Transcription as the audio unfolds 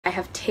I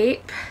have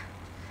tape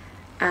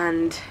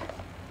and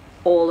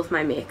all of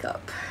my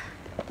makeup.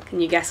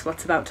 Can you guess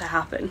what's about to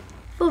happen?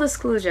 Full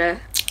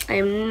disclosure, I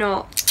am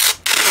not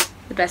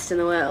the best in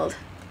the world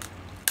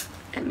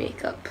at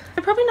makeup.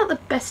 I'm probably not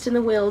the best in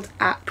the world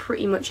at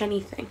pretty much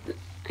anything.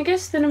 I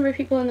guess the number of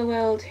people in the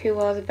world who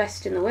are the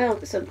best in the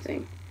world at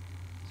something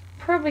is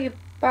probably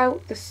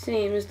about the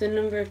same as the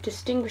number of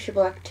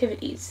distinguishable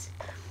activities.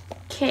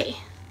 Okay.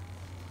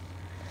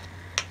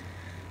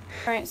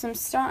 Alright, so I'm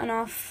starting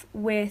off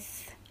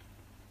with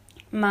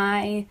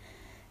my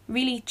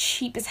really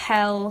cheap as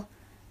hell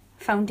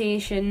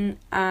foundation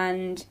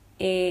and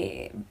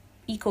a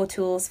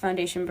EcoTools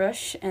foundation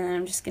brush, and then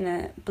I'm just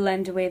gonna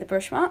blend away the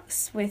brush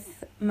marks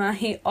with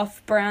my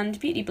off-brand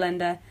beauty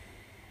blender.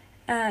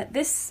 I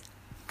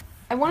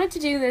wanted to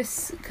do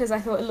this because I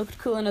thought it looked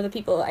cool on other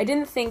people. I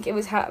didn't think it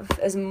would have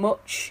as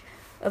much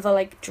of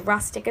a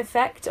drastic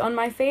effect on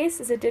my face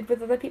as it did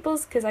with other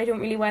people's, because I don't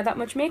really wear that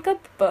much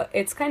makeup, but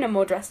it's kind of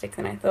more drastic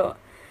than I thought.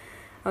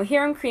 Oh,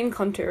 here I'm cream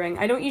contouring.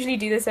 I don't usually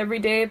do this every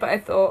day, but I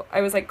thought I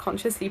was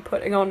consciously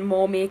putting on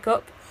more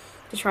makeup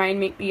to try and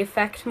make the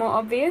effect more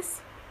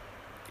obvious.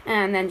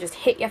 And then just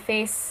hit your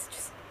face,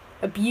 just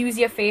abuse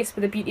your face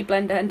with a beauty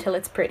blender until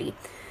it's pretty.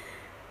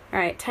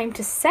 Alright, time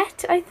to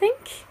set, I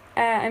think.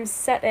 I'm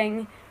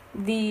setting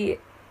the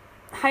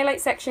highlight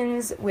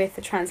sections with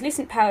the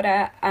translucent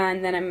powder,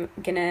 and then I'm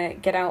gonna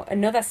get out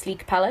another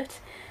sleek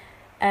palette.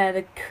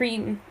 The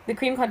cream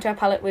contour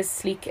palette was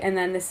sleek, and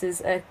then this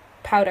is a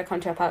powder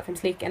contour palette from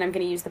Sleek, and I'm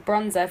going to use the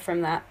bronzer from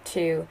that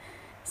to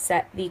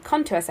set the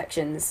contour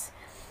sections.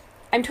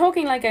 I'm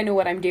talking like I know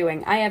what I'm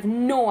doing. I have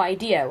no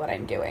idea what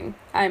I'm doing.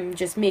 I'm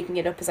just making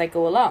it up as I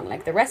go along,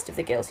 like the rest of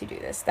the girls who do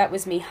this. That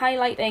was me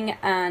highlighting,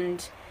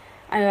 and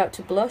I'm about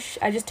to blush.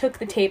 I just took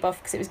the tape off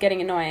because it was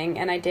getting annoying,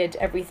 and I did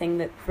everything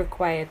that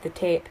required the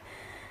tape.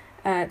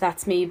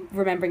 That's me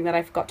remembering that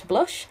I forgot to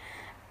blush.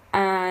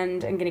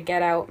 And I'm going to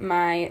get out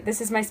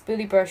this is my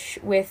spoolie brush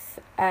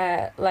with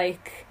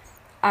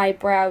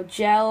eyebrow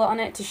gel on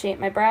it to shape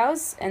my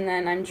brows, and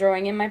then I'm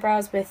drawing in my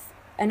brows with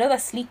another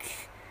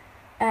Sleek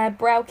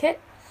brow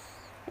kit,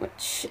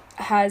 which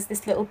has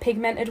this little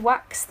pigmented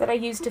wax that I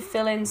use to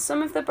fill in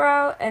some of the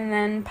brow, and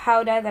then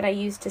powder that I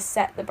use to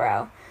set the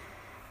brow.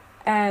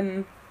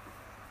 And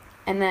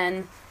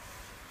then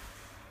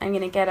I'm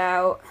going to get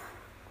out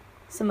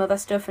some other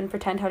stuff and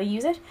pretend how to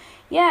use it.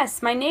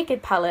 Yes, my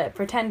Naked palette,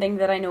 pretending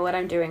that I know what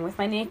I'm doing with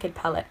my Naked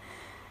palette.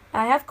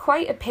 I have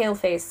quite a pale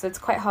face, so it's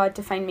quite hard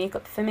to find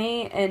makeup for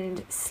me,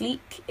 and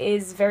Sleek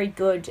is very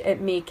good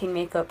at making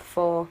makeup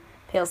for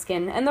pale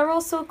skin, and they're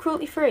also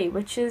cruelty-free,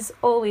 which is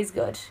always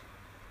good.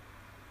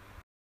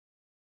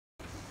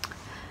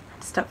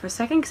 Stop for a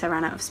second because I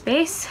ran out of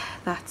space.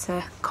 That's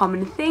a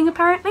common thing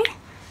apparently.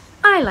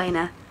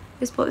 Eyeliner. I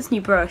just bought this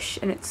new brush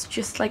and it's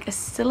just like a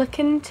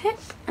silicone tip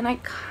and I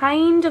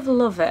kind of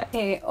love it.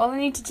 Okay, all I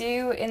need to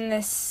do in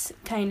this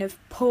kind of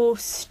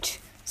post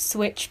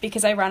switch,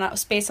 because I ran out of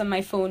space on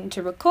my phone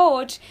to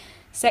record,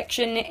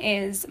 section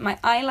is my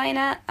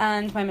eyeliner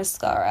and my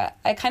mascara.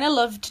 I kind of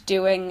loved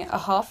doing a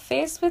half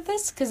face with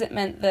this because it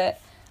meant that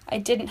I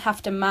didn't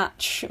have to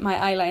match my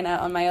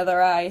eyeliner on my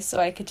other eye, so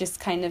I could just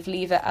kind of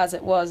leave it as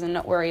it was and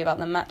not worry about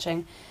them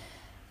matching.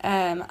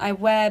 I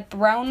wear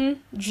brown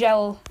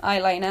gel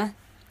eyeliner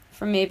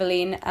from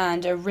Maybelline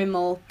and a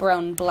Rimmel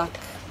brown black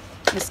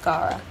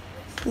mascara.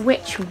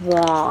 Which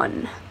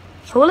one?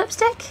 Whole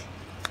lipstick?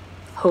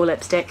 Whole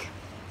lipstick.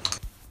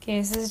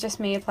 Okay, so this is just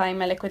me applying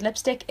my liquid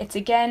lipstick. It's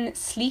again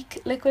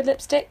Sleek liquid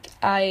lipstick.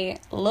 I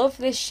love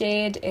this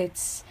shade.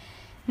 It's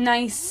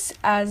nice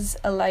as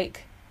a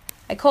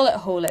I call it a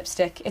whole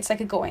lipstick. It's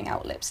like a going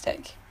out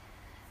lipstick.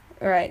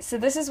 Alright, so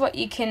this is what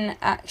you can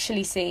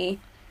actually see.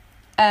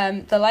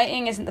 The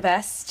lighting isn't the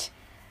best,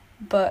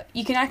 but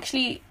you can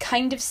actually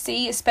kind of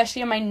see,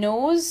 especially on my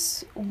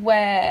nose,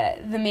 where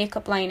the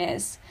makeup line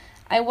is.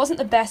 I wasn't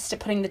the best at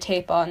putting the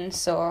tape on,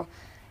 so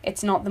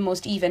it's not the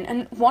most even.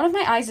 And one of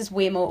my eyes is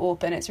way more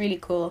open. It's really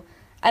cool.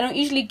 I don't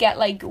usually get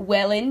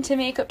well into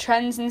makeup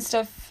trends and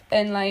stuff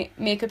and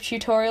makeup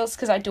tutorials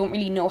because I don't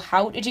really know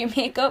how to do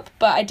makeup,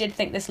 but I did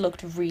think this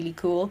looked really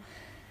cool.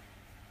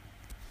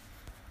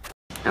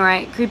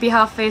 Alright, creepy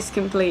half face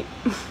complete.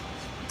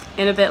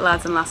 In a bit,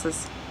 lads and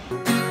lasses.